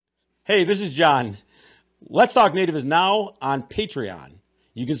Hey, this is John. Let's Talk Native is now on Patreon.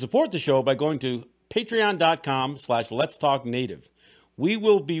 You can support the show by going to patreon.com/Let's Talk Native. We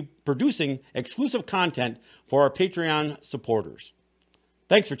will be producing exclusive content for our Patreon supporters.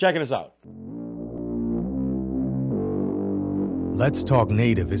 Thanks for checking us out. Let's Talk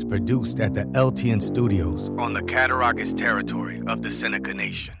Native is produced at the LTN Studios on the Cattaraugus territory of the Seneca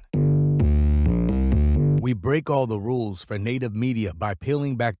Nation. We break all the rules for Native media by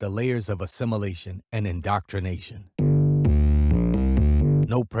peeling back the layers of assimilation and indoctrination.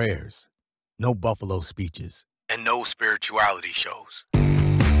 No prayers, no buffalo speeches, and no spirituality shows.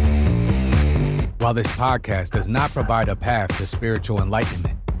 While this podcast does not provide a path to spiritual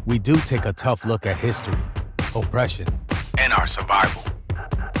enlightenment, we do take a tough look at history, oppression, and our survival.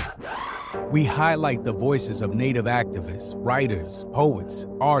 We highlight the voices of Native activists, writers, poets,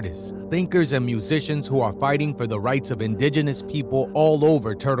 artists, thinkers, and musicians who are fighting for the rights of Indigenous people all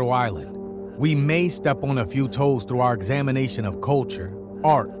over Turtle Island. We may step on a few toes through our examination of culture,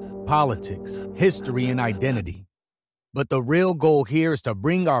 art, politics, history, and identity. But the real goal here is to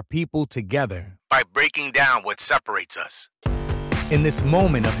bring our people together by breaking down what separates us. In this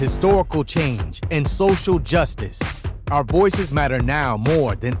moment of historical change and social justice, our voices matter now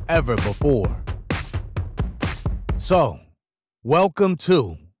more than ever before. So, welcome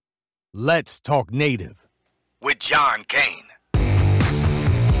to Let's Talk Native with John Kane.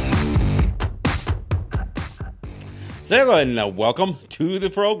 So, and welcome to the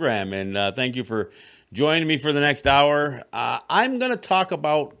program, and thank you for joining me for the next hour. I'm going to talk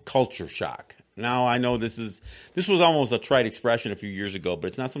about culture shock. Now, I know this was almost a trite expression a few years ago, but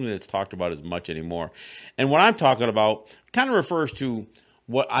it's not something that's talked about as much anymore. And what I'm talking about kind of refers to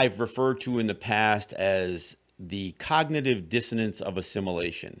what I've referred to in the past as the cognitive dissonance of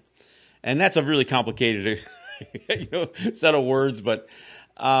assimilation. And that's a really complicated set of words, but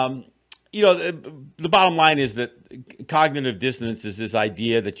the bottom line is that cognitive dissonance is this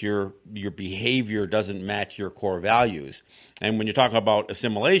idea that your behavior doesn't match your core values. And when you're talking about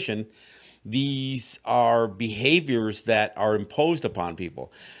assimilation, these are behaviors that are imposed upon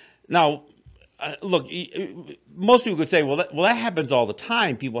people. Now, look, most people could say, well, that happens all the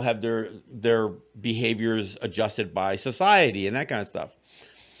time. People have their behaviors adjusted by society and that kind of stuff.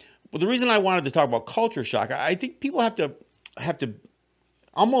 Well, the reason I wanted to talk about culture shock, I think people have to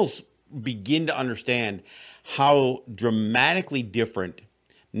almost begin to understand how dramatically different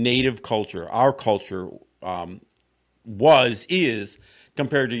Native culture, our culture, is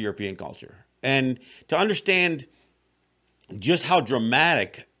compared to European culture. And to understand just how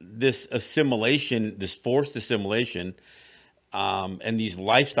dramatic this assimilation, this forced assimilation, and these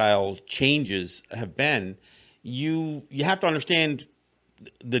lifestyle changes have been, you have to understand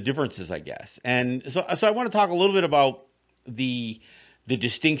the differences, I guess. And so I want to talk a little bit about the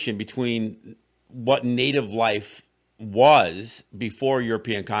distinction between what Native life was before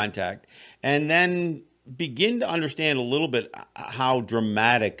European contact, and then begin to understand a little bit how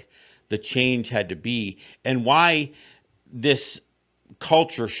dramatic the change had to be and why this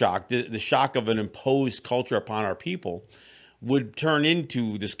culture shock, the shock of an imposed culture upon our people, would turn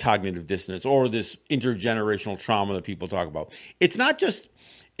into this cognitive dissonance or this intergenerational trauma that people talk about. It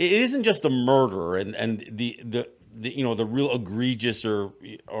isn't just the murder and the real egregious or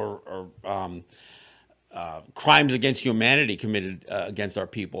crimes against humanity committed against our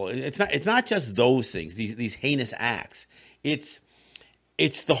people. It's not just those things, these heinous acts. It's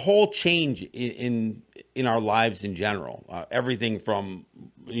the whole change in our lives in general. Everything from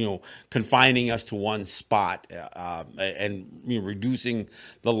confining us to one spot and reducing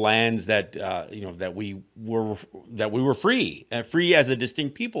the lands that we were free as a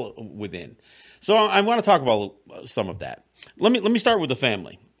distinct people within. So I want to talk about some of that. Let me start with the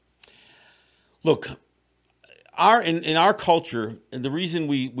family. Look, in our culture, the reason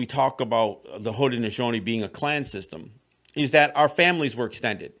we talk about the Haudenosaunee being a clan system is that our families were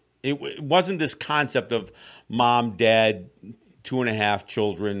extended. It wasn't this concept of mom, dad, 2.5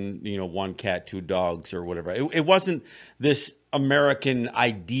 children, 1 cat, 2 dogs, or whatever. It wasn't this American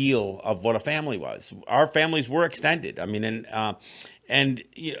ideal of what a family was. Our families were extended. I mean, and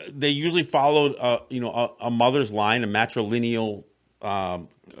they usually followed a mother's line, a matrilineal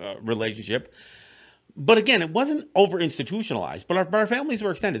relationship. But again, it wasn't over-institutionalized, but our families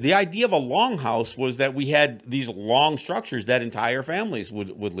were extended. The idea of a longhouse was that we had these long structures that entire families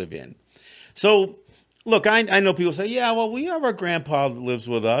would live in. So, look, I know people say, yeah, well, we have our grandpa that lives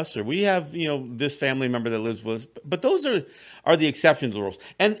with us, or we have, this family member that lives with us. But those are the exceptions to the rules.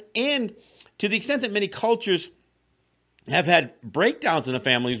 And to the extent that many cultures have had breakdowns in the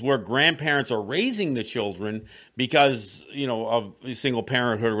families where grandparents are raising the children because, of single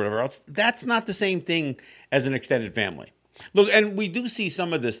parenthood or whatever else. That's not the same thing as an extended family. Look, and we do see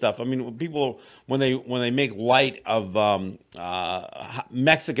some of this stuff. I mean, people, when they make light of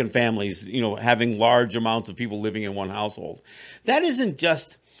Mexican families, having large amounts of people living in one household, that isn't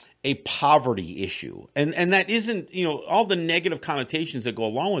just a poverty issue. And that isn't, all the negative connotations that go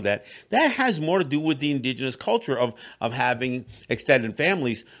along with that. That has more to do with the indigenous culture of having extended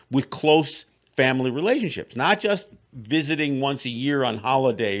families with close family relationships, not just visiting once a year on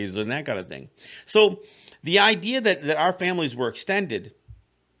holidays and that kind of thing. So the idea that our families were extended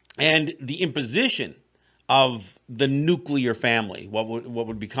and the imposition of the nuclear family, what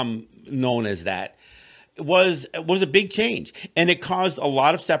would become known as that, was a big change, and it caused a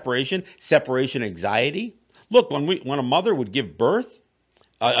lot of separation anxiety. Look, when a mother would give birth,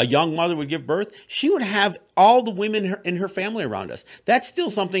 a young mother would give birth, she would have all the women in her family around us. That's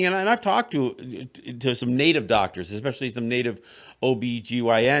still something, and I've talked to some native doctors, especially some native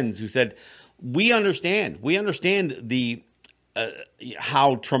OBGYNs, who said, we understand the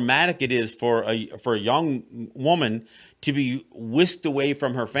how traumatic it is for a young woman to be whisked away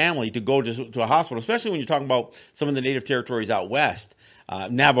from her family to go to a hospital, especially when you're talking about some of the native territories out west.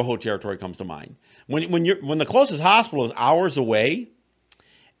 Navajo territory comes to mind. When the closest hospital is hours away,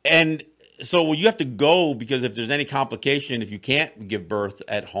 and so you have to go because if there's any complication, if you can't give birth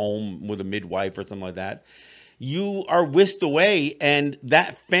at home with a midwife or something like that, you are whisked away, and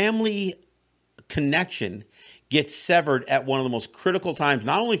that family connection gets severed at one of the most critical times,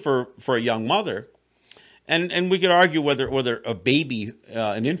 not only for a young mother, and we could argue whether a baby,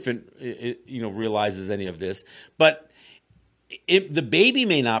 an infant, realizes any of this, but the baby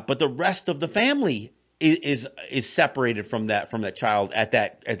may not, but the rest of the family is separated from that child at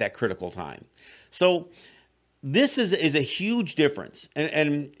that critical time. So this is a huge difference,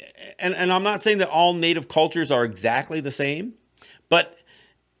 and I'm not saying that all native cultures are exactly the same, but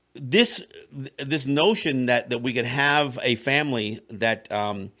this notion that we could have a family that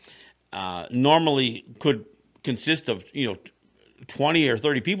normally could consist of 20 or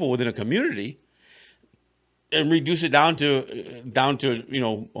 30 people within a community, and reduce it down to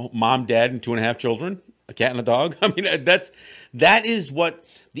mom, dad, and 2.5 children, a cat and a dog. I mean, that is what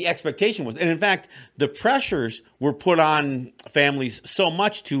the expectation was, and in fact, the pressures were put on families so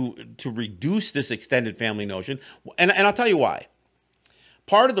much to reduce this extended family notion, and I'll tell you why.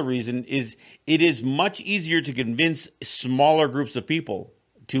 Part of the reason is it is much easier to convince smaller groups of people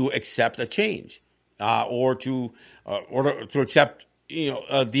to accept a change, or to accept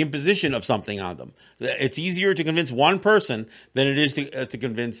the imposition of something on them. It's easier to convince one person than it is to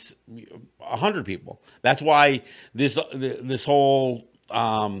convince 100 people. That's why this whole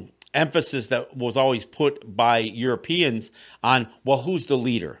emphasis that was always put by Europeans on, well, who's the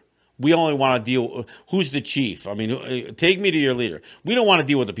leader? We only want to deal. Who's the chief? I mean, take me to your leader. We don't want to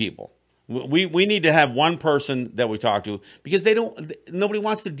deal with the people. We need to have one person that we talk to, because nobody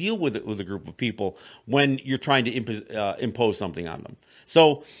wants to deal with a group of people when you're trying to impose something on them.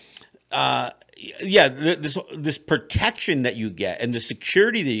 So, this protection that you get and the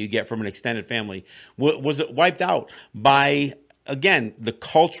security that you get from an extended family was wiped out by, again, the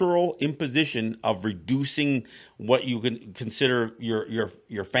cultural imposition of reducing what you can consider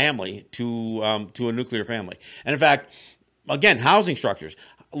your family to a nuclear family. And in fact, again, housing structures.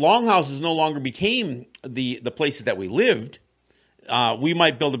 Longhouses no longer became the places that we lived. We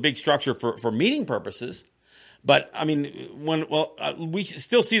might build a big structure for meeting purposes, but I mean, we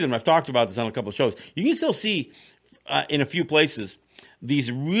still see them. I've talked about this on a couple of shows. You can still see in a few places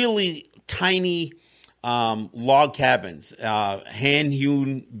these really tiny log cabins,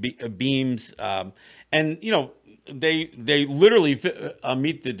 hand-hewn beams, and they literally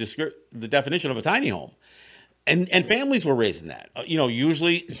meet the definition of a tiny home. And families were raised in that.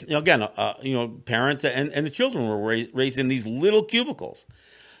 Usually, again, parents and the children were raised in these little cubicles.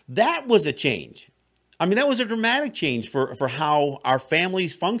 That was a change. I mean, that was a dramatic change for how our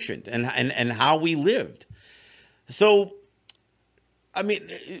families functioned and how we lived. So, I mean,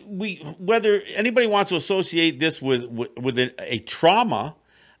 whether anybody wants to associate this with a trauma,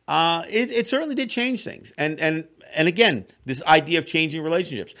 it certainly did change things. And again, this idea of changing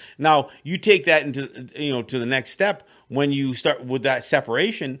relationships. Now, you take that into to the next step. When you start with that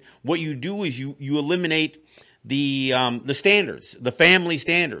separation, what you do is you eliminate the standards, the family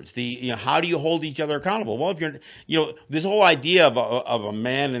standards. How do you hold each other accountable? Well, if you're this whole idea of a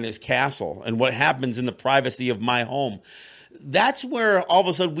man in his castle and what happens in the privacy of my home. That's where all of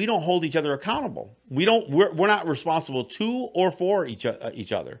a sudden we don't hold each other accountable. We're not responsible to or for each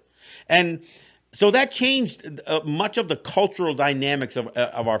other. And So that changed much of the cultural dynamics of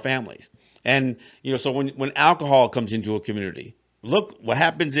our families. And so when alcohol comes into a community, look what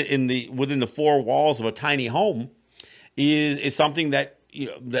happens within the four walls of a tiny home is something that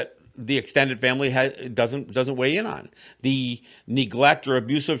that the extended family doesn't weigh in on. The neglect or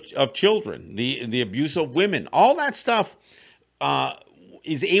abuse of children, the abuse of women, all that stuff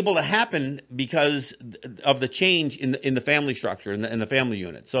is able to happen because of the change in the family structure and the family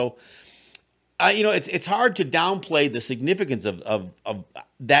unit. So it's hard to downplay the significance of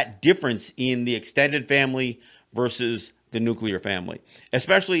that difference in the extended family versus the nuclear family,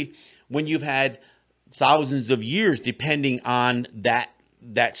 especially when you've had thousands of years depending on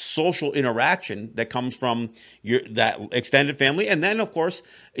that social interaction that comes from that extended family, and then of course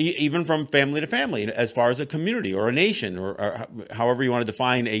even from family to family, as far as a community or a nation or however you want to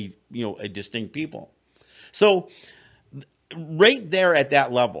define a distinct people. So right there at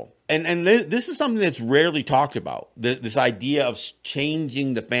that level. And this is something that's rarely talked about, this idea of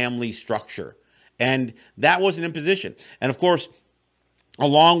changing the family structure. And that was an imposition. And of course,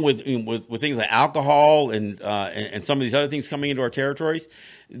 along with things like alcohol and some of these other things coming into our territories,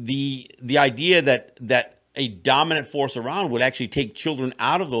 the idea that a dominant force around would actually take children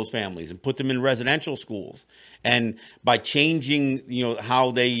out of those families and put them in residential schools. And by changing,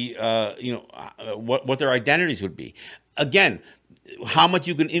 how they, what their identities would be. Again, how much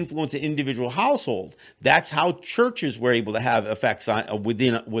you can influence an individual household. That's how churches were able to have effects on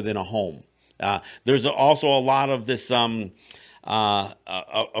within a home. There's also a lot of this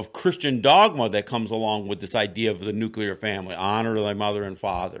of Christian dogma that comes along with this idea of the nuclear family. Honor thy mother and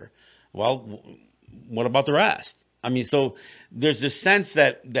father. Well, what about the rest? I mean, so there's this sense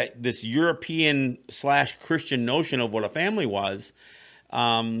that this European / Christian notion of what a family was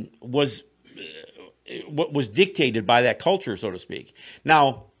what was dictated by that culture, so to speak.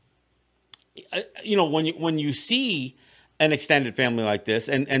 Now, when you see an extended family like this,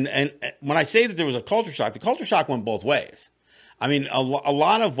 and when I say that there was a culture shock, the culture shock went both ways. I mean, a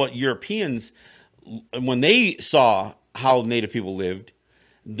lot of what Europeans, when they saw how Native people lived,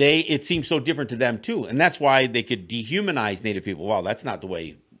 it seemed so different to them too, and that's why they could dehumanize Native people. Well, that's not the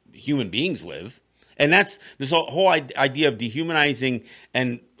way human beings live. And that's this whole idea of dehumanizing.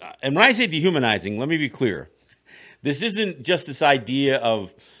 And when I say dehumanizing, let me be clear. This isn't just this idea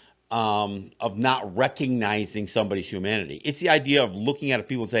of not recognizing somebody's humanity. It's the idea of looking at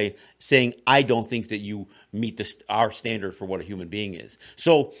people and saying, I don't think that you meet our standard for what a human being is.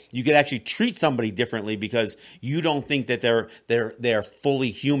 So you could actually treat somebody differently because you don't think that they're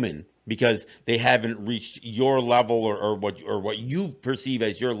fully human, because they haven't reached your level or what you perceive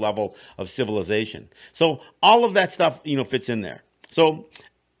as your level of civilization. So all of that stuff, fits in there. So,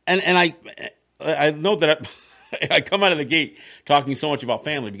 and I know that I come out of the gate talking so much about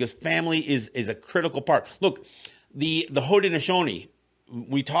family because family is a critical part. Look, the Haudenosaunee,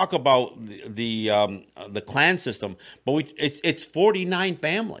 we talk about the clan system, but it's 49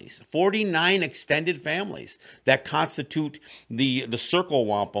 families, 49 extended families that constitute the circle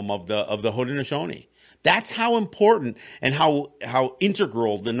wampum of the Haudenosaunee. That's how important and how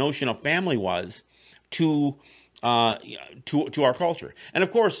integral the notion of family was to our culture. And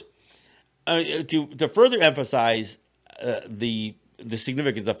of course, to further emphasize the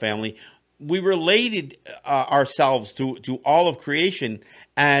significance of family, we related ourselves to all of creation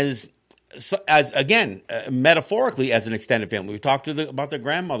as again, metaphorically as an extended family. We talked about the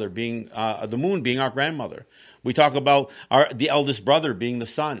grandmother being the moon being our grandmother. We talk about the eldest brother being the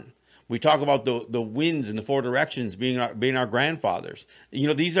sun. We talk about the winds in the four directions being our grandfathers.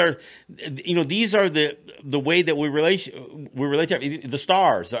 These are the way that we relate to the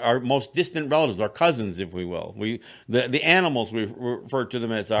stars, our most distant relatives, our cousins, if we will. The animals, we refer to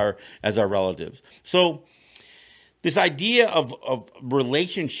them as our relatives. So this idea of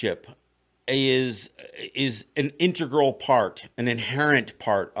relationship is an integral part, an inherent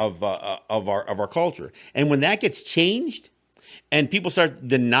part of our culture. And when that gets changed, and people start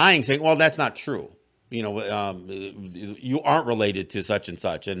denying, saying, well, that's not true. You aren't related to such and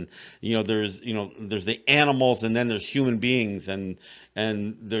such. And, there's the animals and then there's human beings and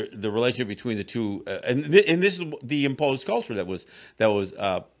the relationship between the two. And this is the imposed culture that was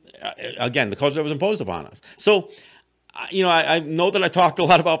again, the culture that was imposed upon us. So, I know that I talked a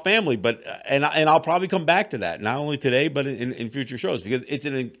lot about family, but and I'll probably come back to that, not only today, but in future shows, because it's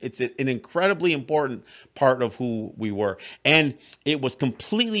an incredibly important part of who we were. And it was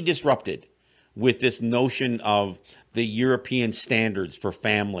completely disrupted with this notion of the European standards for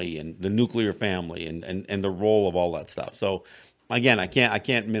family and the nuclear family and the role of all that stuff. So again, I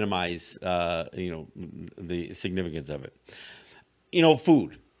can't minimize the significance of it.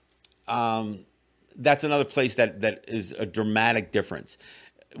 Food. that's another place that is a dramatic difference.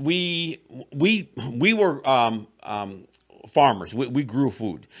 We were farmers. We grew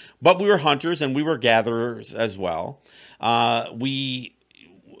food, but we were hunters and we were gatherers as well. We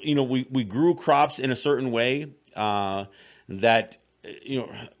grew crops in a certain way that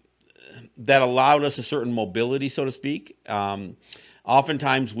that allowed us a certain mobility, so to speak.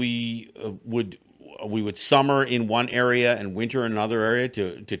 Oftentimes we would summer in one area and winter in another area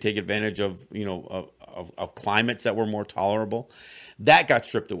to take advantage of climates that were more tolerable. That got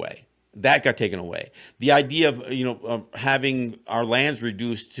stripped away. That got taken away. The idea of having our lands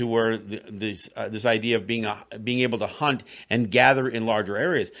reduced to where this idea of being able to hunt and gather in larger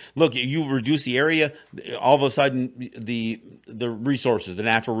areas. Look, you reduce the area, all of a sudden the resources, the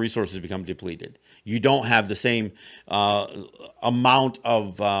natural resources, become depleted. You don't have the same amount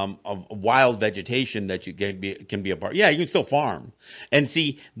of wild vegetation that you can be a part. Yeah, you can still farm, and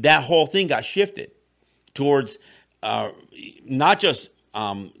see that whole thing got shifted towards not just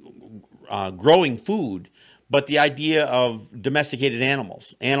growing food, but the idea of domesticated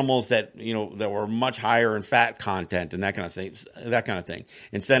animals that that were much higher in fat content and that kind of thing,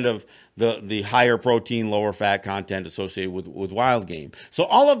 instead of the higher protein, lower fat content associated with wild game. So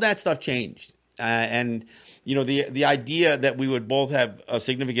all of that stuff changed, and the idea that we would both have a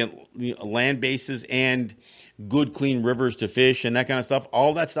significant land bases and good clean rivers to fish and that kind of stuff.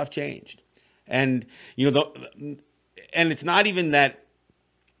 All that stuff changed, and and it's not even that.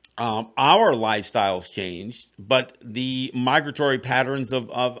 Our lifestyles changed, but the migratory patterns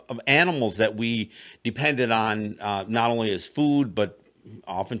of animals that we depended on, not only as food, but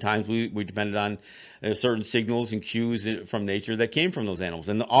oftentimes we depended on certain signals and cues from nature that came from those animals,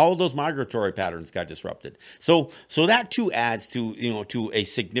 and all of those migratory patterns got disrupted. So that too adds to a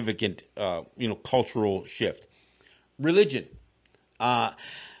significant cultural shift. Religion.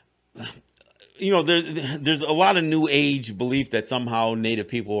 There's a lot of New Age belief that somehow Native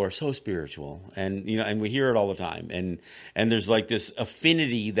people are so spiritual, and and we hear it all the time, and there's like this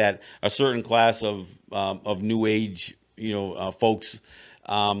affinity that a certain class of New Age folks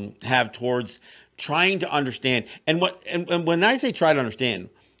have towards trying to understand, and when I say try to understand,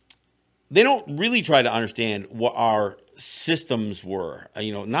 they don't really try to understand what our systems were,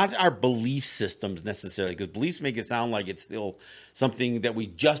 not our belief systems necessarily, because beliefs make it sound like it's still something that we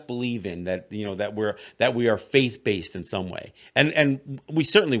just believe in, that that we are faith-based in some way, and we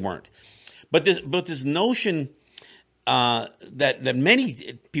certainly weren't. But this notion that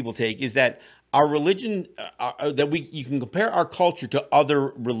many people take is that our religion, you can compare our culture to other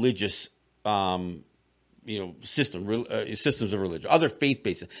religious systems of religion, other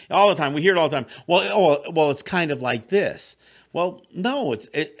faith-based. All the time, we hear it all the time. Well, it's kind of like this. Well, no,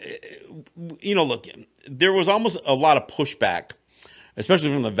 look, there was almost a lot of pushback,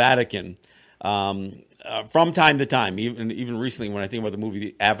 especially from the Vatican, from time to time. Even recently, when I think about the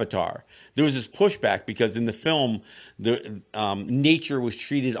movie Avatar, there was this pushback because in the film, nature was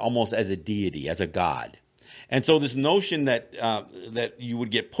treated almost as a deity, as a god. And so this notion that you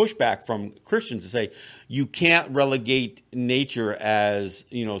would get pushback from Christians to say you can't relegate nature as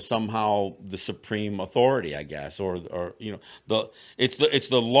somehow the supreme authority, I guess, or it's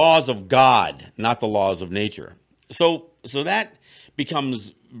the laws of God, not the laws of nature. So that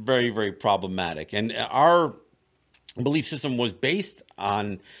becomes very, very problematic. And our belief system was based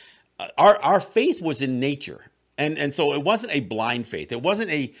on our faith was in nature, and so it wasn't a blind faith. It wasn't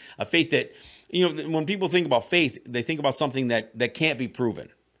a faith that. When people think about faith, they think about something that can't be proven.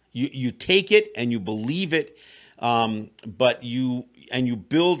 You take it and you believe it, but you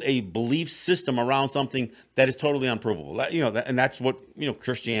build a belief system around something that is totally unprovable. And that's what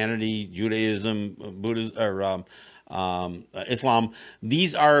Christianity, Judaism, Buddhism, or Islam.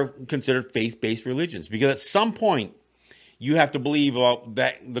 These are considered faith-based religions because at some point you have to believe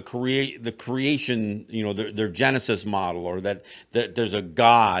that the creation, their Genesis model, or that there's a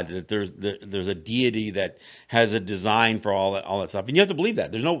God, that there's a deity that has a design for all that stuff, and you have to believe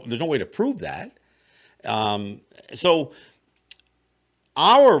that. There's no way to prove that. So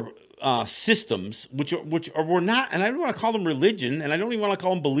our systems, which were not, and I don't want to call them religion, and I don't even want to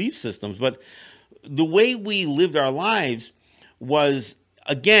call them belief systems, but the way we lived our lives was,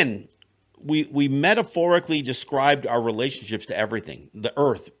 again, we metaphorically described our relationships to everything. The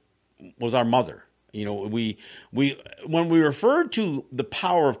earth was our mother. When we referred to the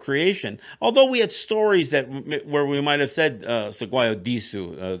power of creation, although we had stories where we might have said Seguayo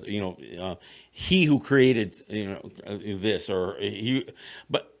Disu, he who created this, or he,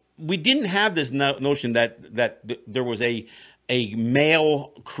 but we didn't have this notion that there was a a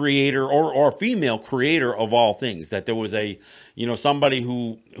male creator or a female creator of all things, that there was a, somebody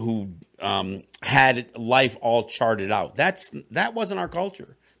who had life all charted out. That wasn't our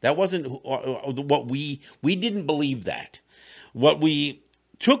culture. That wasn't what we didn't believe that. What we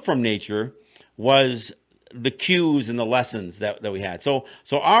took from nature was the cues and the lessons that we had. So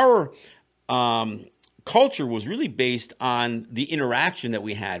our culture was really based on the interaction that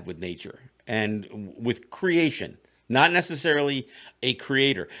we had with nature and with creation, not necessarily a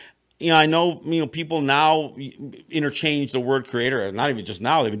creator. I know, people now interchange the word creator, not even just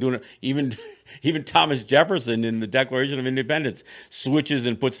now, they've been doing it, even Thomas Jefferson in the Declaration of Independence switches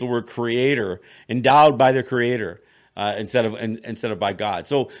and puts the word creator, endowed by the creator, instead of by God.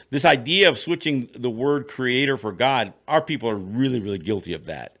 So this idea of switching the word creator for God, our people are really, really guilty of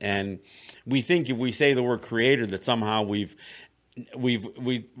that. And we think if we say the word creator that somehow we've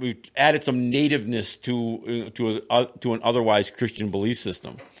added some nativeness to an otherwise Christian belief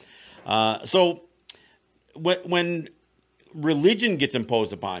system. So when religion gets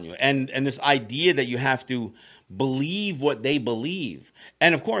imposed upon you, and this idea that you have to believe what they believe,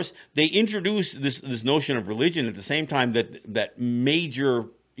 and of course they introduce this notion of religion at the same time that major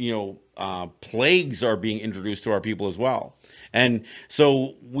plagues are being introduced to our people as well. And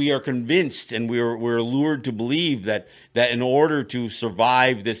so we are convinced, and we're lured to believe that in order to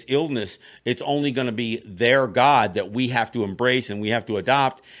survive this illness, it's only going to be their God that we have to embrace and we have to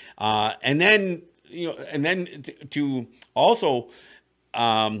adopt. And then to also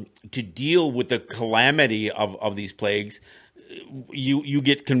to deal with the calamity of these plagues, you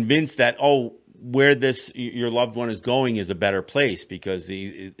get convinced that, where your loved one is going is a better place, because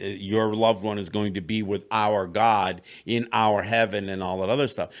your loved one is going to be with our God in our heaven and all that other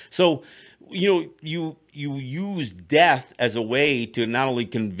stuff. So, you use death as a way to not only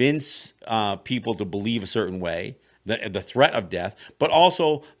convince people to believe a certain way, the threat of death, but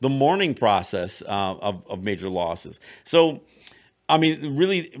also the mourning process of major losses. So, I mean,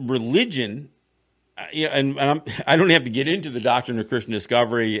 really, religion. And I don't have to get into the doctrine of Christian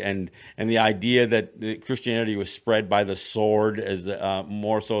discovery and the idea that Christianity was spread by the sword as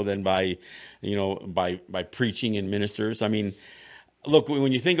more so than by preaching and ministers. I mean, look,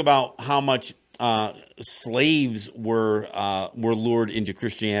 when you think about how much slaves were lured into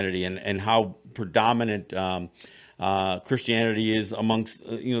Christianity and how predominant Christianity is amongst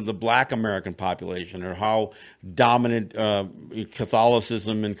the Black American population, or how dominant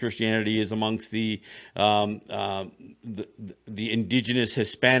Catholicism and Christianity is amongst the indigenous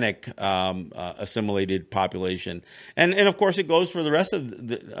Hispanic assimilated population, and of course it goes for the rest of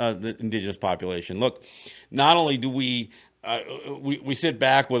the indigenous population. Look, not only do we sit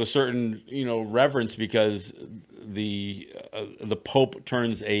back with a certain reverence because the Pope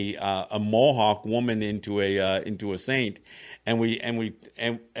turns a Mohawk woman into a saint, and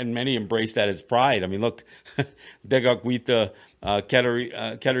many embrace that as pride. I mean, look, Degaguita,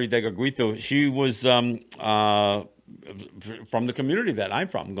 Keleri Degaguita, she was from the community that I'm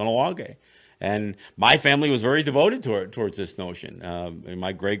from, Ganawage. And my family was very devoted towards this notion. And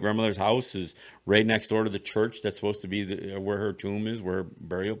my great-grandmother's house is right next door to the church that's supposed to be where her tomb is, where her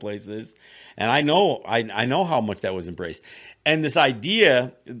burial place is. And I know how much that was embraced. And this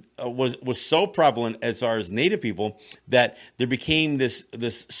idea was so prevalent as far as Native people that there became this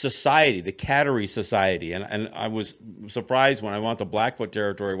society, the Cattery Society. And I was surprised when I went to Blackfoot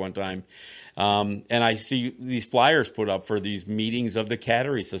Territory one time, and I see these flyers put up for these meetings of the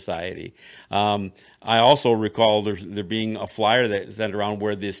Cattery Society. I also recall there being a flyer that sent around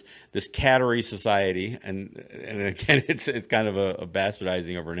where this Cattery Society, and again it's kind of a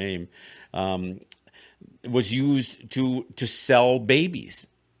bastardizing of her name, was used to sell babies.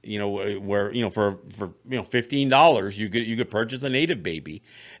 Where for $15 you could purchase a Native baby,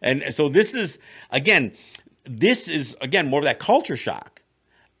 and so this is again more of that culture shock.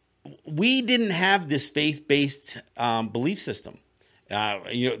 We didn't have this faith-based belief system.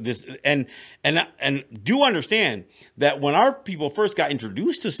 This and do understand that when our people first got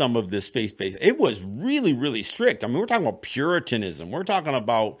introduced to some of this faith-based, it was really, really strict. I mean, we're talking about Puritanism. We're talking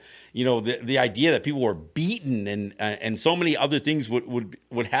about the idea that people were beaten and so many other things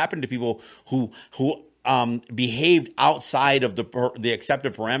would happen to people who behaved outside of the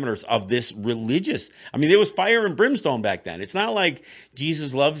accepted parameters of this religious. I mean, there was fire and brimstone back then. It's not like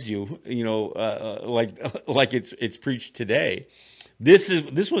Jesus loves you, like it's preached today.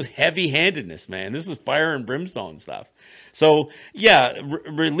 This was heavy-handedness, man. This was fire and brimstone stuff. So yeah,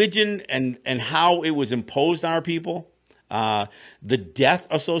 religion and how it was imposed on our people, the death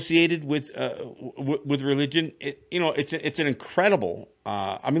associated with religion. It's an incredible.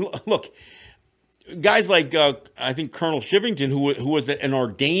 I mean, look. guys like I think Colonel Shivington, who was an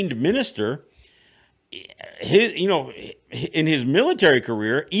ordained minister, in his military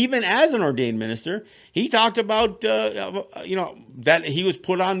career, even as an ordained minister, he talked about that he was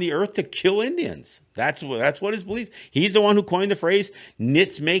put on the earth to kill Indians. That's what his belief. He's the one who coined the phrase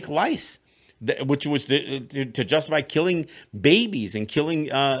 "nits make lice," which was to justify killing babies and killing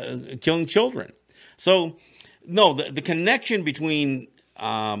children. So, no, the connection between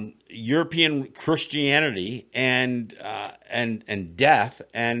European Christianity and death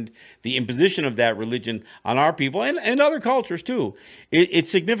and the imposition of that religion on our people and other cultures too,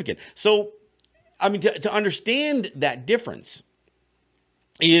 it's significant. So, I mean, to understand that difference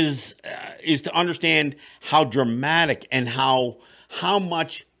is to understand how dramatic and how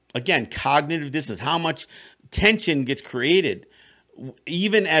much, again, cognitive dissonance, how much tension gets created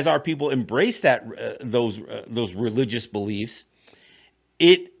even as our people embrace those religious beliefs.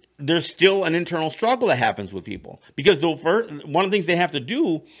 There's still an internal struggle that happens with people, because one of the things they have to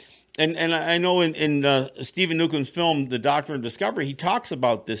do, and I know in Stephen Newcomb's film, The Doctrine of Discovery, he talks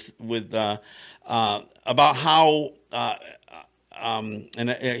about this about how and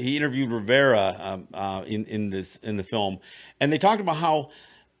he interviewed Rivera in the film, and they talked about how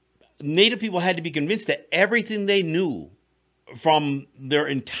Native people had to be convinced that everything they knew from their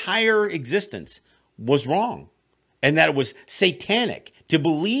entire existence was wrong, and that it was satanic. To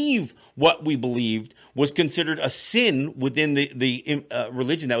believe what we believed was considered a sin within the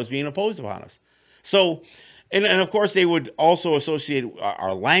religion that was being imposed upon us. So, and of course, they would also associate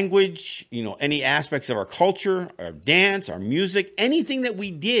our language, any aspects of our culture, our dance, our music, anything that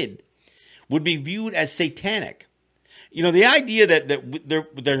we did would be viewed as satanic. The idea that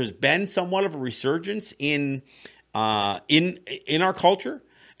there has been somewhat of a resurgence in our culture,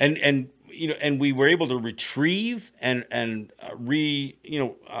 and we were able to retrieve and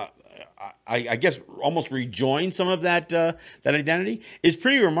I guess almost rejoin some of that identity is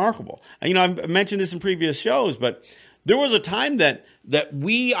pretty remarkable. I've mentioned this in previous shows, but there was a time that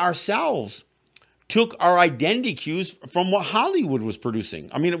we ourselves took our identity cues from what Hollywood was producing.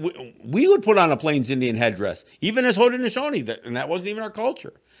 I mean, we would put on a Plains Indian headdress, even as Haudenosaunee, and that wasn't even our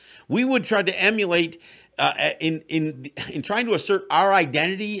culture. We would try to emulate in trying to assert our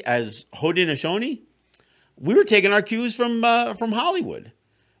identity as Haudenosaunee. We were taking our cues from Hollywood,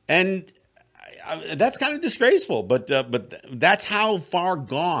 and that's kind of disgraceful. But that's how far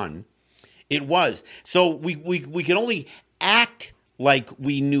gone it was. So we could only act like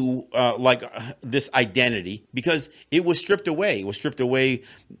we knew this identity because it was stripped away. It was stripped away,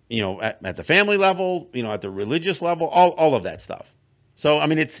 at the family level, at the religious level, all of that stuff. So I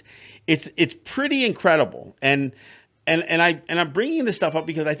mean, it's pretty incredible, and I'm bringing this stuff up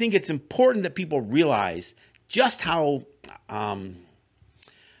because I think it's important that people realize just how much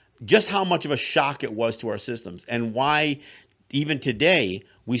of a shock it was to our systems, and why even today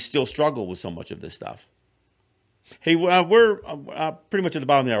we still struggle with so much of this stuff. Hey, we're pretty much at the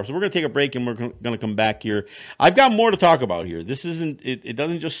bottom of the hour, so we're going to take a break, and we're going to come back here. I've got more to talk about here. This isn't it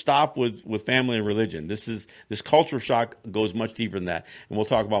doesn't just stop with family and religion. This culture shock goes much deeper than that, and we'll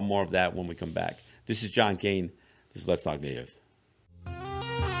talk about more of that when we come back. This is John Kane. This is Let's Talk Native.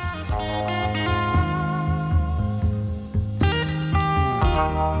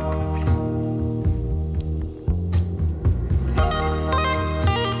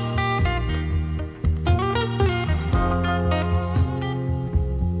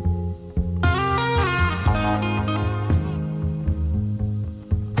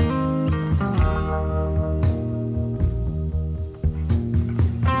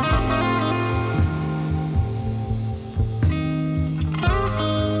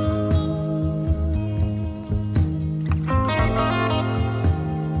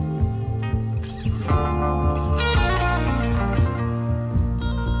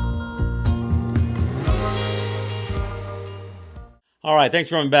 All right, thanks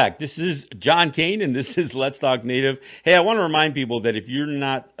for coming back. This is John Kane, and this is Let's Talk Native. Hey, I want to remind people that if you're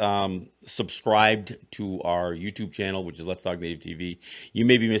not subscribed to our YouTube channel, which is Let's Talk Native TV, you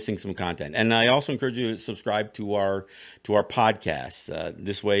may be missing some content. And I also encourage you to subscribe to our podcasts.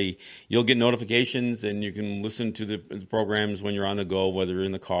 This way, you'll get notifications, and you can listen to the programs when you're on the go, whether you're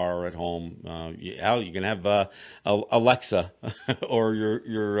in the car or at home. You can have Alexa or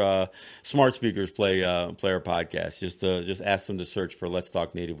your smart speakers play our podcast. Just ask them to search for Let's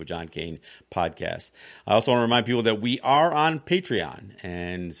Talk Native with John Kane podcast. I also want to remind people that we are on Patreon,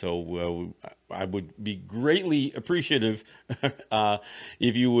 and so I would be greatly appreciative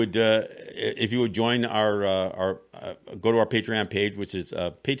if you would join our go to our Patreon page, which is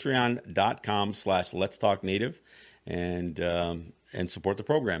patreon.com/Let's Talk Native, and support the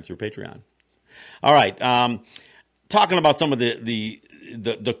program through Patreon. All right. Talking about some of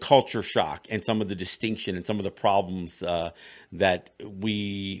the culture shock and some of the distinction and some of the problems that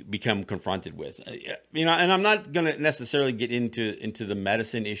we become confronted with. And I'm not going to necessarily get into the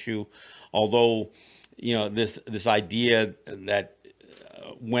medicine issue, although, this idea that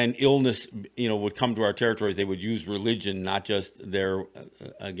when illness, would come to our territories, they would use religion, not just their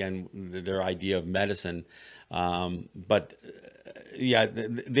idea of medicine, but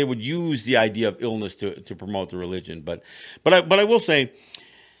they would use the idea of illness to promote the religion. But I will say,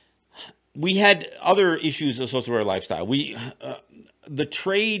 we had other issues associated with our lifestyle. The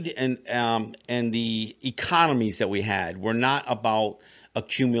trade and the economies that we had were not about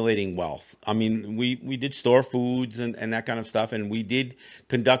accumulating wealth. I mean, we did store foods and that kind of stuff, and we did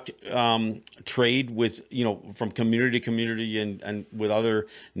conduct trade with, from community to community and with other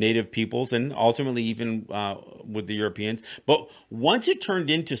native peoples, and ultimately even with the Europeans. But once it turned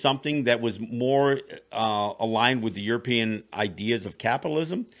into something that was more aligned with the European ideas of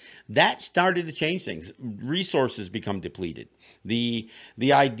capitalism, that started to change things. Resources become depleted. The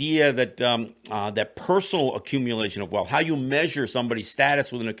idea that that personal accumulation of wealth, how you measure somebody's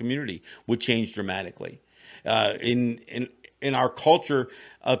status within a community, would change dramatically. In our culture,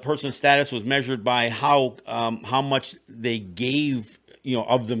 a person's status was measured by how much they gave,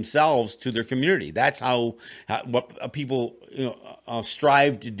 of themselves to their community. That's what people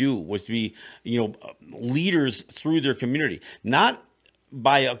strive to do, was to be leaders through their community, not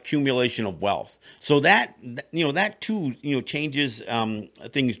by accumulation of wealth. So that too changes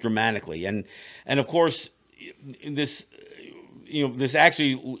things dramatically, and of course this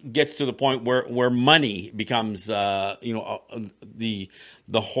actually gets to the point where money becomes the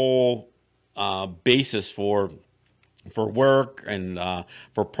whole basis for work and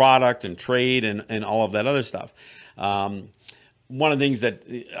for product and trade and all of that other stuff. One of the things that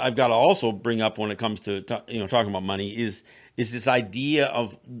I've got to also bring up when it comes to talking about money is this idea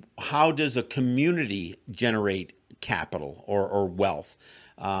of how does a community generate capital or wealth?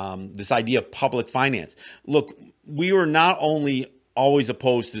 This idea of public finance. Look, we were not only always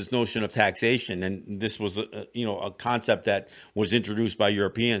opposed to this notion of taxation, and this was a concept that was introduced by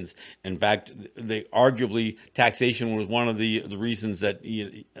Europeans. In fact, arguably taxation was one of the reasons that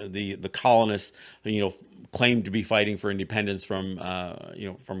the colonists claimed to be fighting for independence from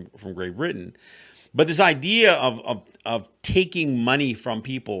Great Britain. But this idea of taking money from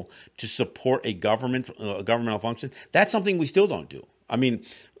people to support a governmental function, that's something we still don't do. I mean,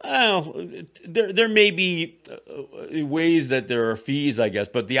 there may be ways that there are fees, I guess,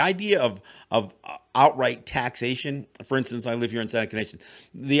 but the idea of outright taxation, for instance, I live here in Seneca Nation,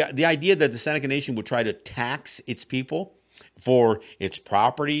 the idea that the Seneca Nation would try to tax its people for its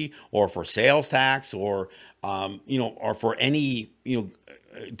property or for sales tax or for any,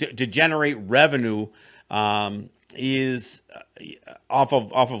 to generate revenue is off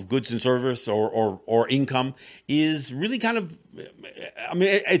of goods and service or income is really kind of, I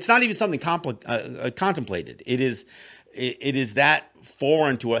mean, it's not even something contemplated. It is that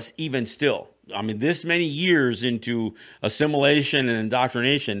foreign to us even still. I mean, this many years into assimilation and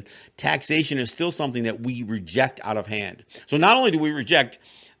indoctrination, taxation is still something that we reject out of hand. So not only do we reject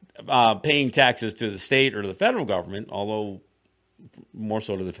paying taxes to the state or to the federal government, although more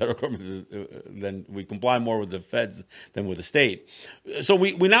so to the federal government than we comply more with the feds than with the state. So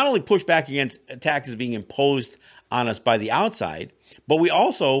we not only push back against taxes being imposed on us by the outside, but we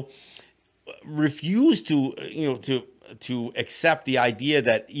also refuse to accept the idea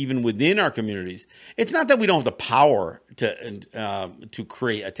that even within our communities, it's not that we don't have the power to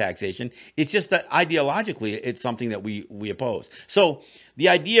create a taxation. It's just that ideologically, it's something that we oppose. So the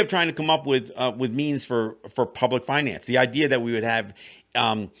idea of trying to come up with means for public finance, the idea that we would have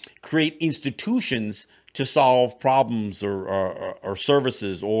create institutions to solve problems or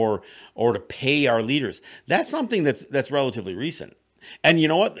services or to pay our leaders, that's something that's relatively recent. And you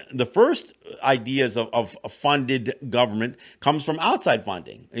know what? The first ideas of funded government comes from outside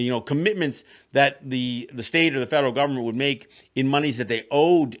funding. Commitments that the state or the federal government would make in monies that they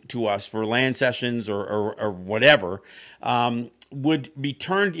owed to us for land cessions or whatever would be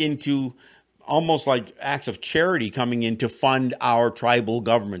turned into almost like acts of charity coming in to fund our tribal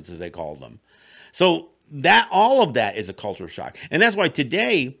governments, as they call them. So all of that is a culture shock. And that's why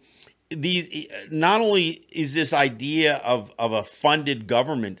today, not only is this idea of a funded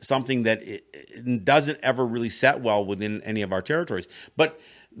government something that it doesn't ever really set well within any of our territories, but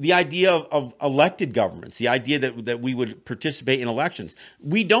the idea of elected governments, the idea that we would participate in elections.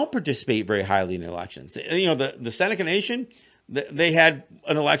 We don't participate very highly in elections. The Seneca Nation, they had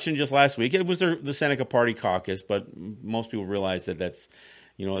an election just last week. It was the Seneca Party caucus, but most people realize that that's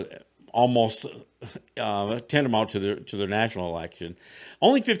almost tantamount to their national election.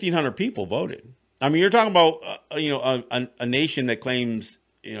 Only 1,500 people voted. I mean, you're talking about a nation that claims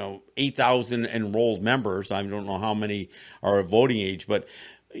 8,000 enrolled members. I don't know how many are of voting age, but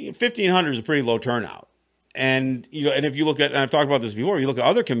 1,500 is a pretty low turnout. And and if you look at, and I've talked about this before, you look at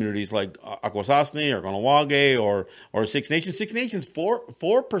other communities like Akwesasne or Kahnawake or Six Nations. Six Nations,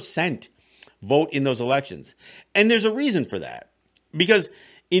 4% vote in those elections, and there's a reason for that, because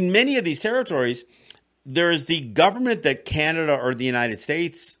in many of these territories, there is the government that Canada or the United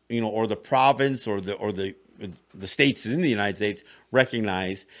States, or the province or the states in the United States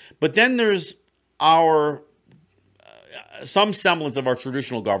recognize, but then there's some semblance of our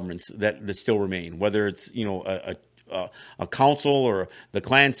traditional governments that still remain, whether it's a council or the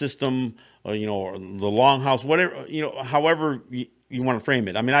clan system, or or the longhouse, whatever, however you want to frame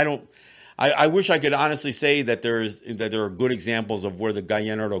it. I mean, I wish I could honestly say that there are good examples of where the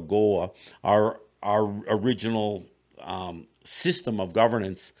Kanien'kehá:ka, our original system of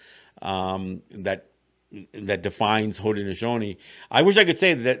governance that defines Haudenosaunee. I wish I could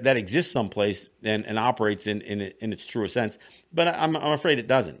say that exists someplace and operates in its truest sense, but I'm afraid it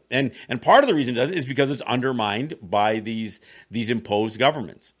doesn't. And part of the reason it doesn't is because it's undermined by these imposed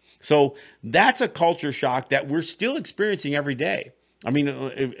governments. So that's a culture shock that we're still experiencing every day. I mean,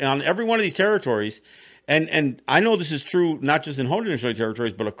 on every one of these territories, and I know this is true not just in Haudenosaunee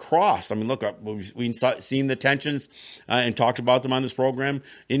territories, but across. I mean, look, we've seen the tensions and talked about them on this program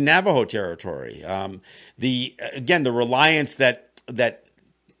in Navajo territory. The reliance that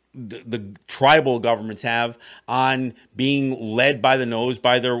the tribal governments have on being led by the nose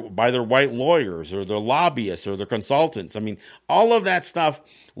by their white lawyers or their lobbyists or their consultants. I mean, all of that stuff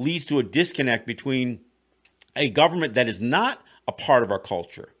leads to a disconnect between a government that is not a part of our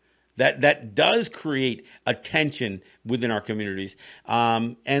culture, that does create a tension within our communities,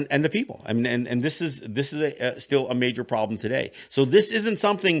 and the people. I mean, and this is still a major problem today. So this isn't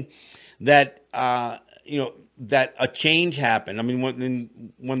something that that a change happened. I mean,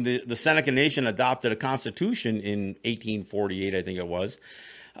 when the Seneca Nation adopted a constitution in 1848, I think it was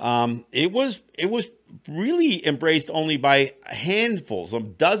really embraced only by handfuls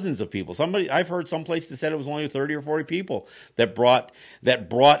of dozens of people. I've heard some places said it was only 30 or 40 people that brought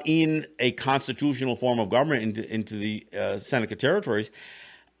in a constitutional form of government into the Seneca territories.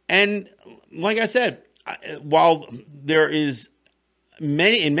 And like I said, while there is in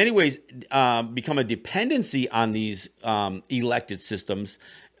many ways become a dependency on these elected systems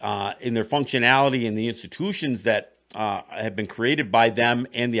in their functionality and the institutions that have been created by them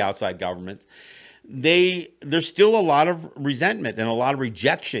and the outside governments, there's still a lot of resentment and a lot of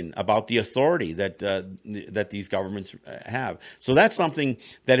rejection about the authority that these governments have. So that's something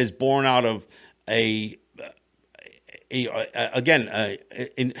that is born out of a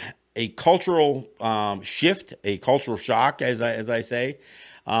cultural shift, a cultural shock, as I say,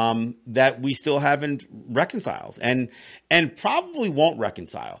 that we still haven't reconciled and probably won't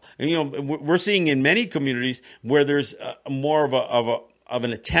reconcile. And, we're seeing in many communities where there's more of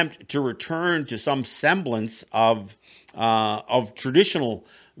an attempt to return to some semblance of traditional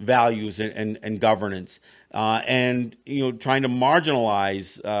values and governance, and trying to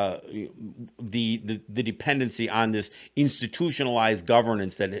marginalize the dependency on this institutionalized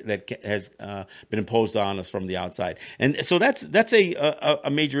governance that has been imposed on us from the outside. And so that's a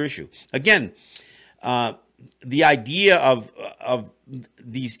major issue. Again, the idea of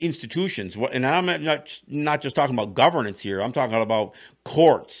these institutions, and I'm not just talking about governance here. I'm talking about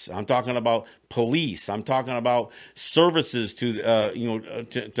courts. I'm talking about police. I'm talking about services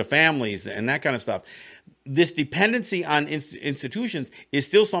to families and that kind of stuff. This dependency on institutions is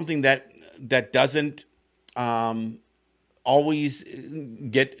still something that doesn't always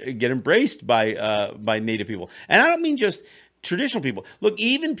get embraced by Native people, and I don't mean just traditional people. Look,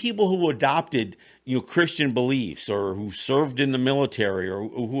 even people who adopted Christian beliefs or who served in the military or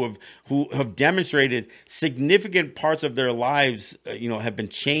who have demonstrated significant parts of their lives have been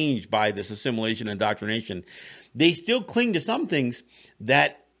changed by this assimilation and indoctrination, they still cling to some things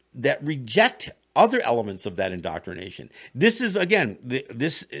that reject other elements of that indoctrination. This is, again,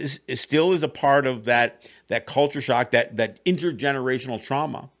 this is still a part of that culture shock, that intergenerational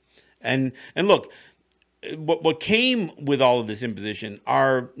trauma. And look, what came with all of this imposition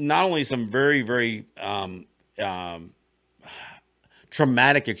are not only some very, very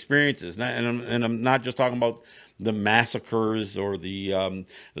traumatic experiences, and I'm not just talking about the massacres or the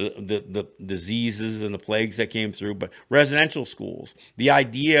diseases and the plagues that came through, but residential schools, the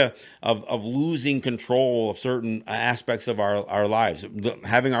idea of losing control of certain aspects of our lives,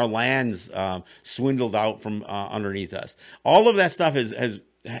 having our lands swindled out from underneath us. All of that stuff has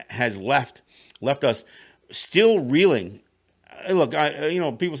has left us still reeling. Look,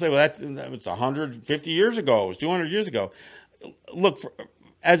 people say, well, that was 150 years ago. It was 200 years ago. Look,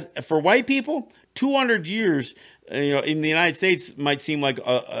 for white people, 200 years, in the United States might seem like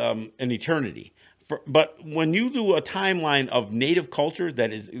an eternity. But when you do a timeline of native culture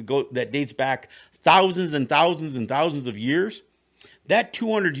that dates back thousands and thousands and thousands of years, that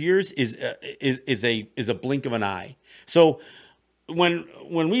 200 years is a blink of an eye. So when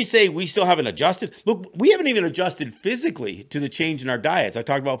we say we still haven't adjusted, look, we haven't even adjusted physically to the change in our diets. I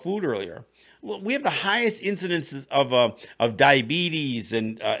talked about food earlier. Well, we have the highest incidences of diabetes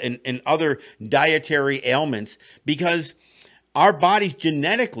and other dietary ailments because our bodies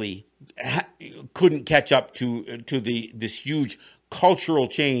genetically couldn't catch up to this huge cultural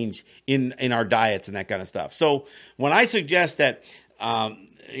change in our diets and that kind of stuff. So when I suggest that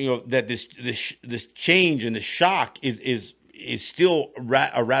that this change and the shock is still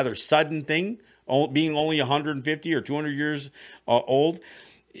a rather sudden thing, being only 150 or 200 years old.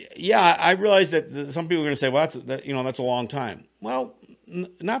 Yeah, I realize that some people are going to say, well, that's a long time. Well,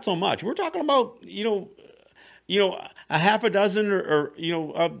 not so much. We're talking about a half a dozen or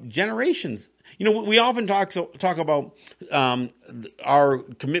generations. We often talk about our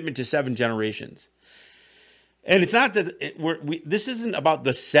commitment to 7 generations. And it's not that this isn't about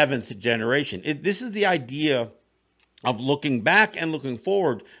the 7th generation. This is the idea of looking back and looking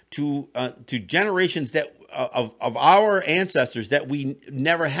forward to generations that of our ancestors that we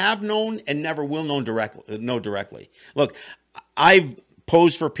never have known and never will know directly. Look, I've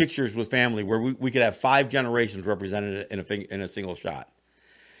posed for pictures with family where we could have 5 generations represented in a single shot.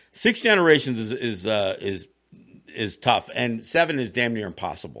 6 generations is tough, and 7 is damn near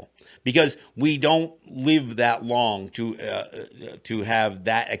impossible because we don't live that long to have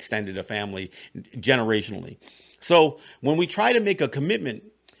that extended a family generationally. So when we try to make a commitment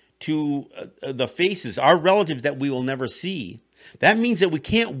to the faces, our relatives that we will never see, that means that we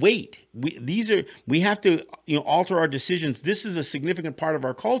can't wait. We have to alter our decisions. This is a significant part of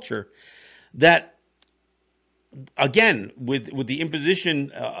our culture that, again, with the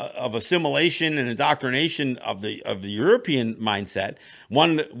imposition of assimilation and indoctrination of the European mindset,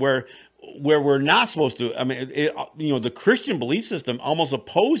 one where we're not supposed to. I mean, the Christian belief system almost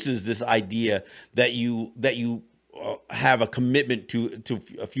opposes this idea that you have a commitment to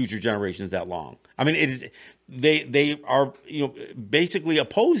future generations that long. I mean, they are basically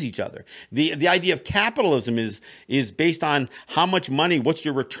oppose each other. The idea of capitalism is based on how much money, what's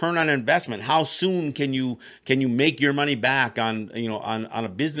your return on investment, how soon can you make your money back on a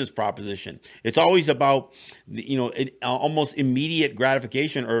business proposition. It's always about almost immediate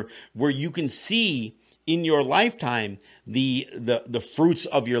gratification, or where you can see in your lifetime the fruits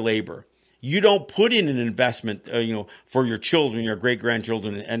of your labor. You don't put in an investment, for your children, your great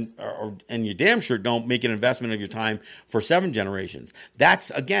grandchildren, and you damn sure don't make an investment of your time for 7 generations. That's,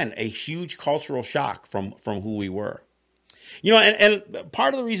 again, a huge cultural shock from who we were. And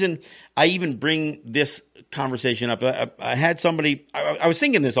part of the reason I even bring this conversation up, I had somebody, I was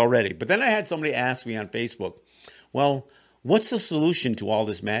thinking this already, but then I had somebody ask me on Facebook, well, what's the solution to all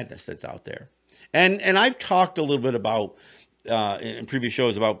this madness that's out there? And I've talked a little bit about in previous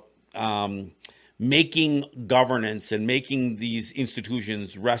shows about making governance and making these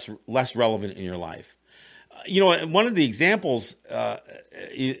institutions less relevant in your life. One of the examples,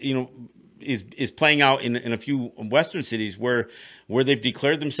 is playing out in a few Western cities where they've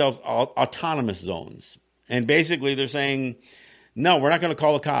declared themselves autonomous zones, and basically they're saying, no, we're not going to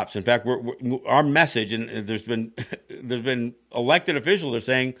call the cops. In fact, our message, and there's been elected officials, they're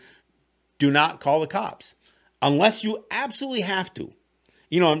saying, do not call the cops unless you absolutely have to.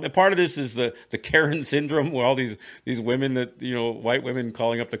 And part of this is the Karen syndrome, where all these women that, white women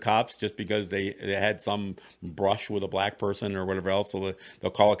calling up the cops just because they had some brush with a black person or whatever else. So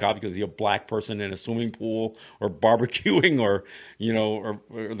they'll call a cop because you're a black person in a swimming pool or barbecuing or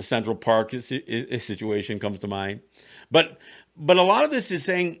the Central Park situation comes to mind. But a lot of this is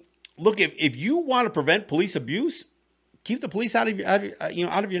saying, look, if you want to prevent police abuse, keep the police out of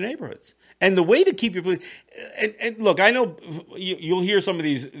your neighborhoods. And the way to keep your police, and look, I know you'll hear some of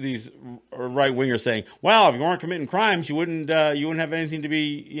these right wingers saying, "Well, if you weren't committing crimes, you wouldn't have anything to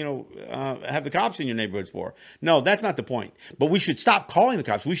be have the cops in your neighborhoods for." No, that's not the point. But we should stop calling the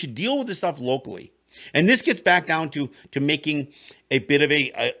cops. We should deal with this stuff locally. And this gets back down to making a bit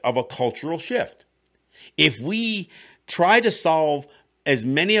of a cultural shift. If we try to solve as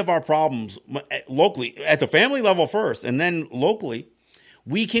many of our problems locally, at the family level first, and then locally,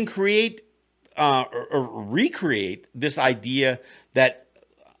 we can create or recreate this idea that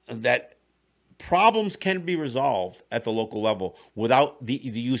problems can be resolved at the local level without the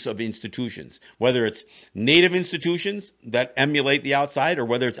use of institutions, whether it's native institutions that emulate the outside or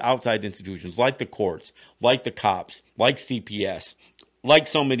whether it's outside institutions like the courts, like the cops, like CPS, like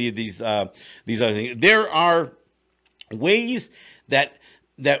so many of these other things. There are ways that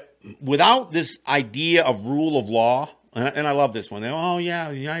without this idea of rule of law, and I love this one. Oh,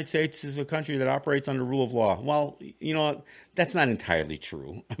 yeah, the United States is a country that operates under rule of law. Well, that's not entirely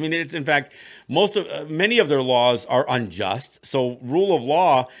true. I mean, it's in fact, many of their laws are unjust. So rule of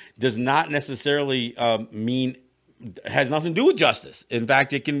law does not necessarily has nothing to do with justice. In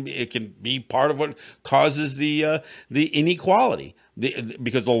fact, it can be part of what causes the inequality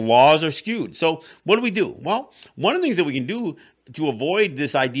because the laws are skewed. So what do? Well, one of the things that we can do to avoid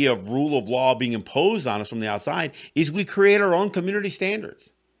this idea of rule of law being imposed on us from the outside is we create our own community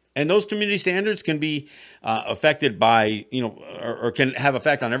standards. And those community standards can be affected by, or can have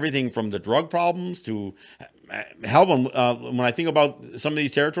effect on everything from the drug problems to hell. When I think about some of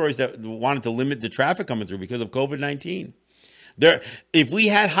these territories that wanted to limit the traffic coming through because of COVID-19, if we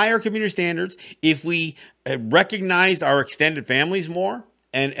had higher community standards, if we recognized our extended families more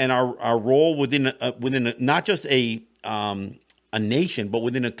and our role within not just a nation, but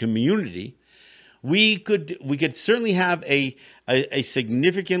within a community, we could certainly have a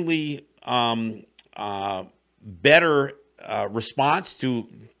significantly better response to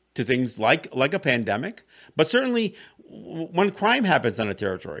things like a pandemic, but certainly when crime happens on a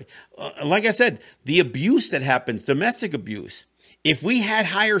territory, like I said, the abuse that happens, domestic abuse. If we had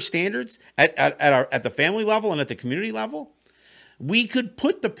higher standards at the family level and at the community level, we could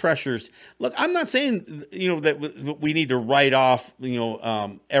put the pressures. Look, I'm not saying that we need to write off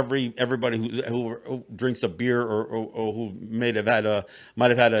everybody who drinks a beer or who might have had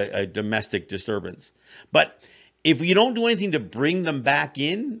a domestic disturbance. But if you don't do anything to bring them back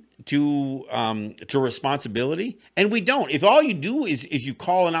in to responsibility, and we don't, if all you do is you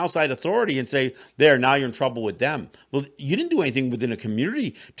call an outside authority and say, now you're in trouble with them. Well, you didn't do anything within a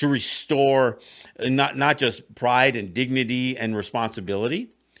community to restore not just pride and dignity and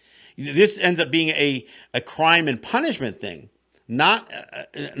responsibility. This ends up being a crime and punishment thing, not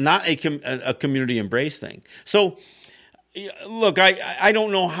a community embrace thing. So, look, I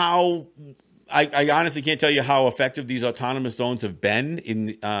don't know how. I honestly can't tell you how effective these autonomous zones have been.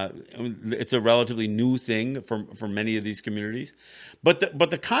 It's a relatively new thing for many of these communities, but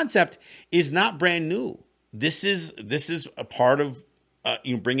the concept is not brand new. This is a part of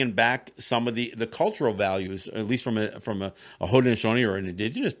bringing back some of the cultural values, at least from a Haudenosaunee or an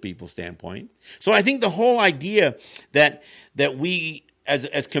Indigenous people standpoint. So I think the whole idea that we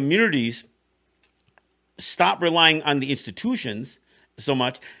as communities stop relying on the institutions so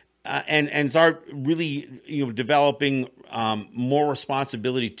much. And start really, developing more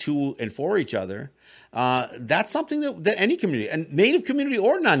responsibility to and for each other. That's something that any community, and native community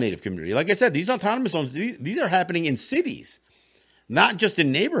or non-native community, like I said, these autonomous zones, these are happening in cities, not just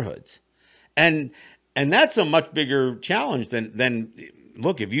in neighborhoods, and that's a much bigger challenge than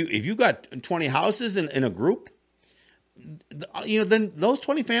look, if you got 20 houses in a group. Then those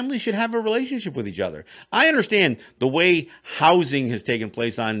 20 families should have a relationship with each other. I understand the way housing has taken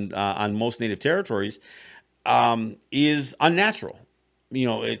place on most native territories is unnatural.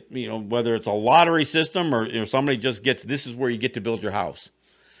 Whether it's a lottery system or somebody just gets, this is where you get to build your house.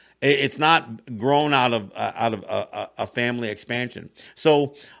 It's not grown out of a family expansion.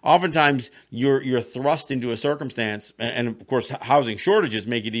 So oftentimes you're thrust into a circumstance, and of course housing shortages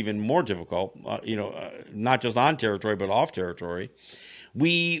make it even more difficult. Not just on territory but off territory.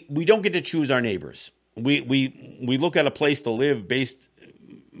 We don't get to choose our neighbors. We look at a place to live based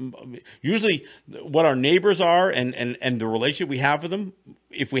usually what our neighbors are and the relationship we have with them,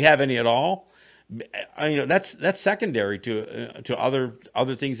 if we have any at all. That's secondary to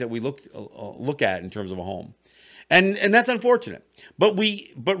other things that we look at in terms of a home, and that's unfortunate. But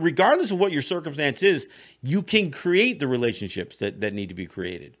regardless of what your circumstance is, you can create the relationships that need to be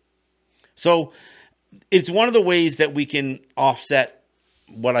created. So it's one of the ways that we can offset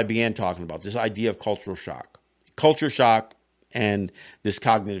what I began talking about, this idea of culture shock, and this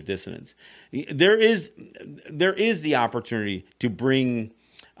cognitive dissonance. There is the opportunity to bring.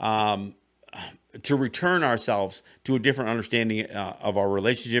 To return ourselves to a different understanding of our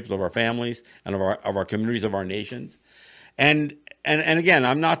relationships, of our families, and of our communities, of our nations, and again,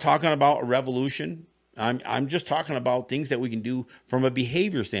 I'm not talking about a revolution. I'm just talking about things that we can do from a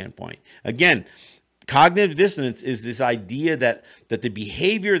behavior standpoint. Again, cognitive dissonance is this idea that the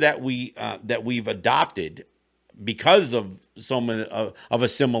behavior that we've adopted because of so many of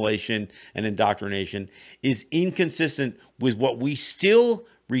assimilation and indoctrination is inconsistent with what we still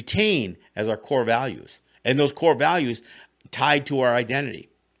retain as our core values, and those core values tied to our identity.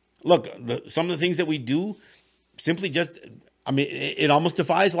 Look, some of the things that we do simply just, it almost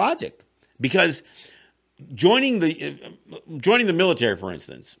defies logic, because joining the military, for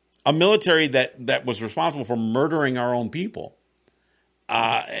instance, a military that was responsible for murdering our own people,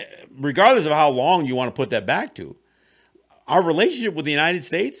 regardless of how long you want to put that back to, our relationship with the United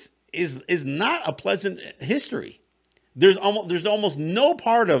States is not a pleasant history. There's almost no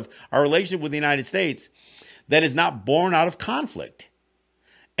part of our relationship with the United States that is not born out of conflict.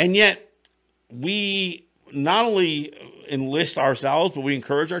 And yet we not only enlist ourselves, but we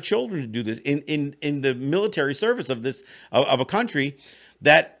encourage our children to do this in the military service of a country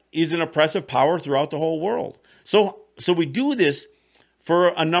that is an oppressive power throughout the whole world. So we do this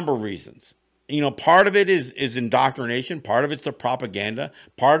for a number of reasons. Part of it is indoctrination. Part of it's the propaganda.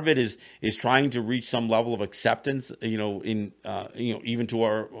 Part of it is trying to reach some level of acceptance, even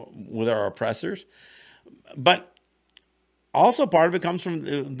with our oppressors. But also part of it comes from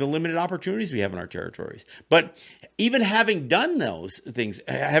the limited opportunities we have in our territories. But even having done those things,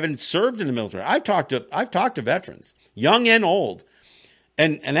 having served in the military, I've talked to veterans, young and old,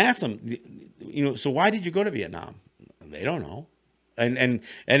 and asked them, so why did you go to Vietnam? They don't know. And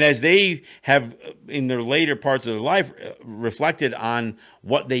as they have in their later parts of their life reflected on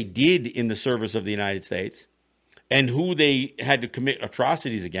what they did in the service of the United States and who they had to commit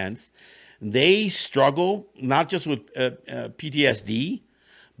atrocities against, they struggle not just with PTSD,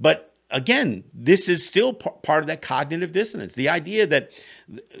 but again, this is still part of that cognitive dissonance. The idea that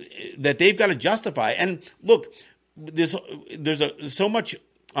they've got to justify. And look, there's so much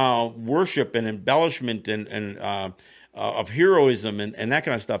worship and embellishment and of heroism and that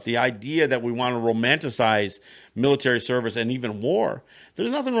kind of stuff. The idea that we want to romanticize military service and even war.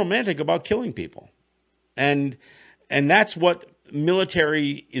 There's nothing romantic about killing people. And that's what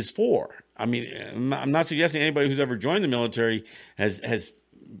military is for. I'm not suggesting anybody who's ever joined the military has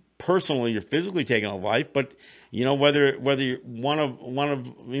personally or physically taken a life, but whether you're one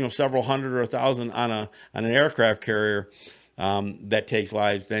of several hundred or 1,000 on an aircraft carrier that takes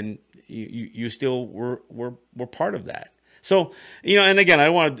lives, then you still were part of that. So, and again, I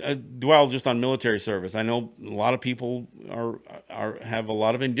don't want to dwell just on military service. I know a lot of people have a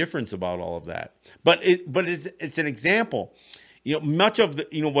lot of indifference about all of that, but it's an example. Much of the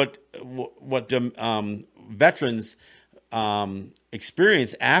what veterans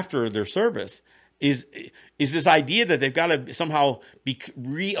experience after their service is this idea that they've got to somehow be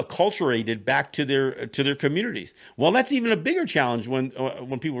reacculturated back to their communities. Well, that's even a bigger challenge when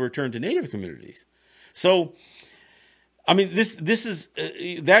people return to Native communities. So, this is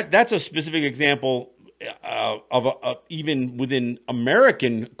that's a specific example of even within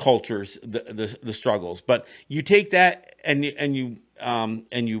American cultures the struggles. But you take that and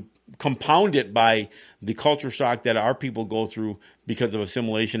you compound it by the culture shock that our people go through because of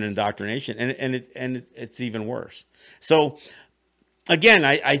assimilation and indoctrination, and it's even worse. So again,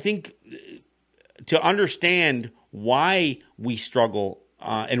 I think to understand why we struggle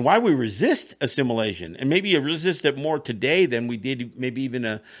and why we resist assimilation, and maybe resist it more today than we did maybe even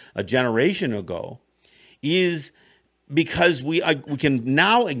a generation ago, is because we can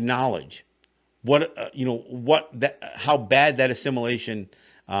now acknowledge how bad that assimilation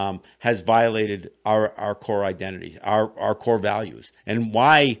has violated our core identities, our core values, and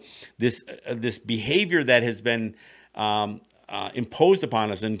why this behavior that has been imposed upon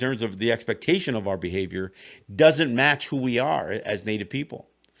us in terms of the expectation of our behavior doesn't match who we are as Native people.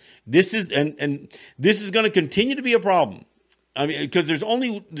 This is and this is going to continue to be a problem. Because there's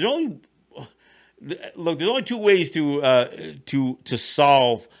only two ways to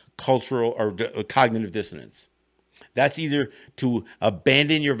solve cultural or cognitive dissonance. That's either to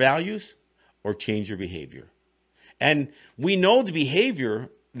abandon your values or change your behavior. And we know the behavior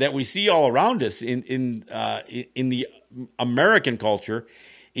that we see all around us in the American culture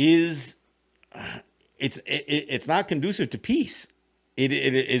is it's not conducive to peace. It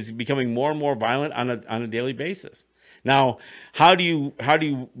is becoming more and more violent on a daily basis. Now, how do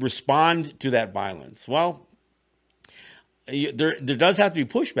you respond to that violence? Well, there does have to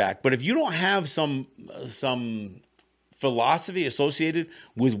be pushback, but if you don't have some philosophy associated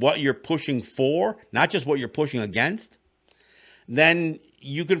with what you're pushing for, not just what you're pushing against, then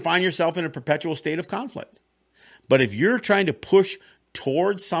you can find yourself in a perpetual state of conflict. But if you're trying to push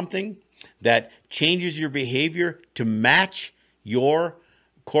towards something that changes your behavior to match your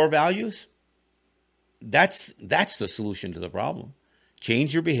core values, that's the solution to the problem.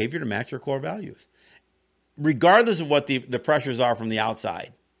 Change your behavior to match your core values, regardless of what the pressures are from the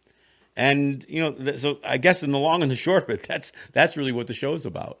outside. And, so I guess in the long and the short of it, that's really what the show is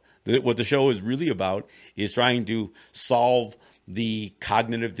about. What the show is really about is trying to solve the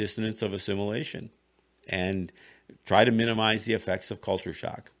cognitive dissonance of assimilation and try to minimize the effects of culture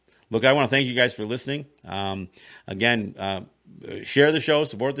shock. Look, I want to thank you guys for listening. Again, share the show,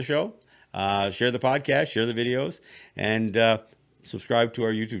 support the show, share the podcast, share the videos, and subscribe to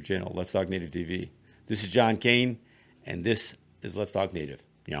our YouTube channel, Let's Talk Native TV. This is John Kane, and this is Let's Talk Native.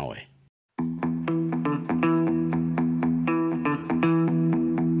 Yahweh.